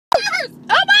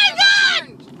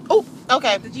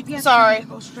Okay. The GPS Sorry.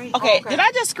 Go straight. Okay. Oh, Did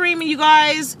I just scream at you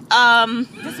guys?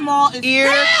 This mall is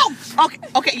Ear. huge.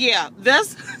 Okay. Yeah.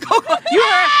 This. You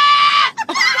heard.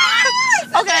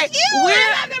 Okay.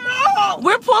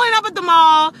 We're pulling up at the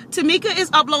mall. Tamika is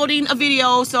uploading a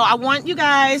video, so I want you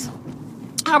guys.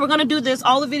 How we're gonna do this?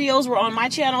 All the videos were on my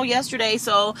channel yesterday,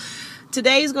 so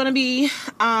today is gonna be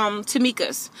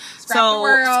Tamika's.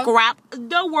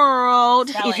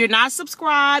 Scrapdaworld. If you're not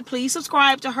subscribed, please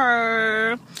subscribe to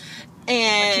her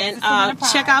and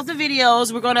check out the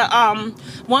videos. We're gonna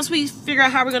once we figure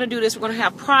out how we're gonna do this, we're gonna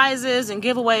have prizes and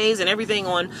giveaways and everything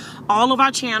on all of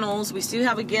our channels. We still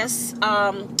have a guest,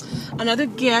 another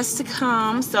guest to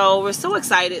come, so we're so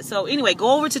excited. So anyway,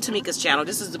 go over to Tamika's channel.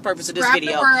 This is the purpose of this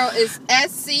video. Scrapdaworld is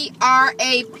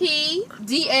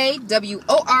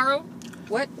SCRAPDAWOR.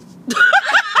 What?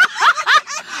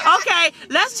 Okay,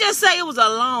 let's just say it was a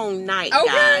long night,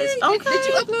 guys. Okay. Did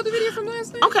you upload the video from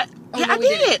last night? Okay. Oh, Yeah, no,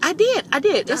 I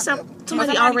did. There's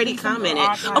somebody already commented.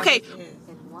 Okay.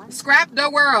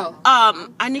 Scrapdaworld.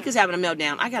 Anika's having a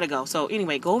meltdown. I gotta go. So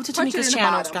anyway, go over to Tamika's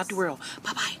channel. Scrapdaworld.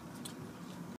 Bye bye.